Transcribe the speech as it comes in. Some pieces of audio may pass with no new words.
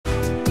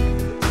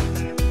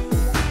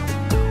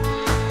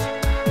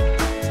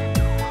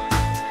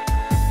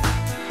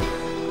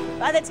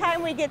By the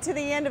time we get to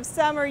the end of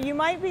summer, you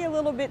might be a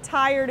little bit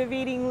tired of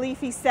eating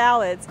leafy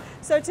salads.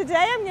 So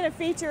today I'm going to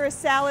feature a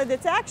salad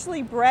that's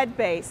actually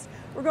bread-based.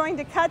 We're going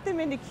to cut them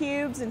into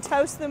cubes and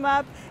toast them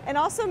up and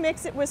also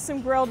mix it with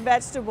some grilled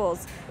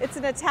vegetables. It's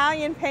an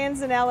Italian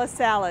panzanella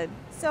salad.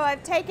 So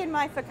I've taken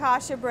my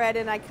focaccia bread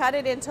and I cut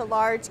it into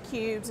large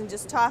cubes and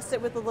just tossed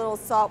it with a little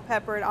salt,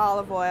 pepper, and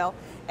olive oil,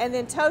 and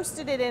then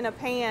toasted it in a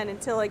pan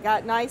until it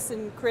got nice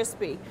and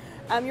crispy.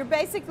 You're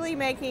basically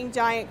making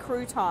giant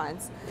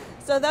croutons.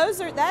 So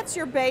that's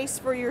your base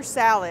for your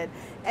salad.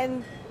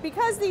 And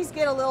because these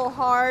get a little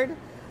hard,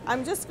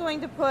 I'm just going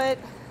to put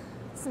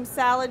some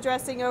salad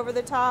dressing over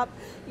the top.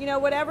 You know,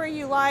 whatever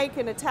you like.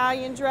 An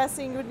Italian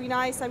dressing would be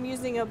nice. I'm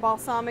using a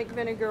balsamic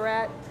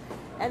vinaigrette,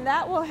 and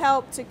that will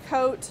help to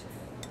coat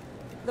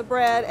the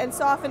bread and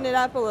soften it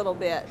up a little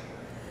bit.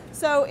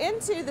 So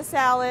into the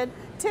salad,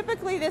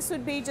 typically this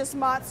would be just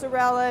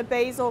mozzarella,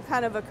 basil,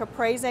 kind of a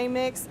caprese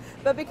mix,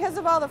 but because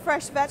of all the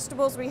fresh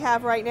vegetables we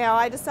have right now,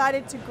 I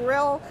decided to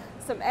grill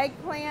some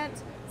eggplant,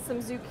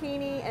 some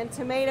zucchini, and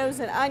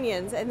tomatoes and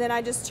onions, and then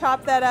I just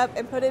chop that up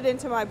and put it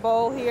into my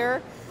bowl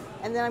here.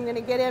 And then I'm going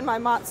to get in my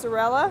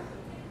mozzarella,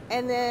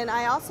 and then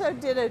I also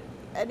did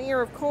an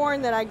ear of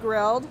corn that I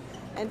grilled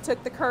and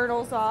took the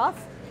kernels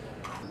off,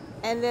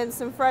 and then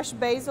some fresh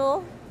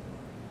basil,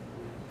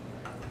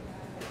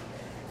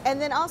 and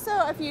then also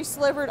a few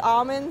slivered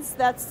almonds.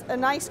 That's a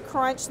nice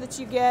crunch that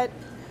you get.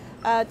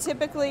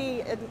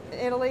 Typically in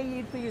Italy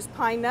you'd use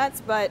pine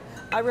nuts, but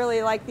I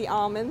really like the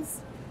almonds.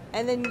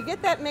 And then you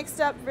get that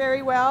mixed up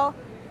very well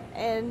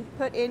and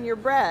put in your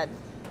bread.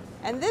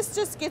 And this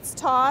just gets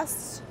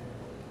tossed.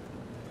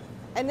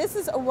 And this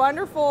is a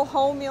wonderful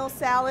wholemeal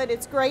salad.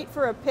 It's great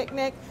for a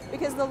picnic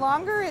because the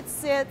longer it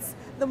sits,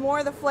 the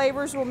more the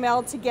flavors will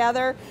meld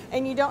together,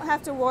 and you don't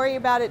have to worry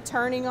about it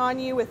turning on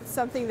you with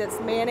something that's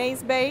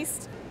mayonnaise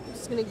based. I'm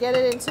just going to get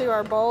it into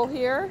our bowl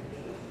here.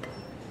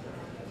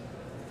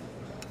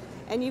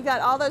 And you've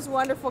got all those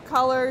wonderful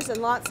colors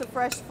and lots of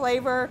fresh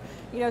flavor.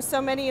 You know,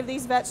 so many of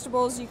these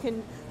vegetables you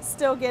can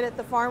still get at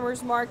the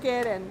farmer's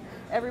market, and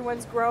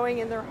everyone's growing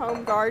in their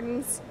home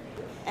gardens.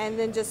 And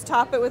then just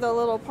top it with a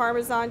little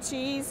Parmesan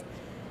cheese,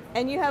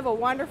 and you have a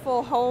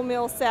wonderful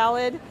wholemeal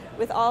salad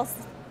with all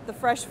the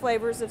fresh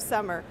flavors of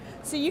summer.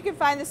 So you can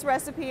find this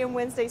recipe in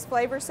Wednesday's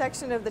flavor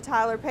section of the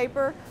Tyler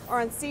paper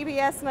or on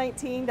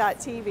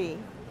cbs19.tv.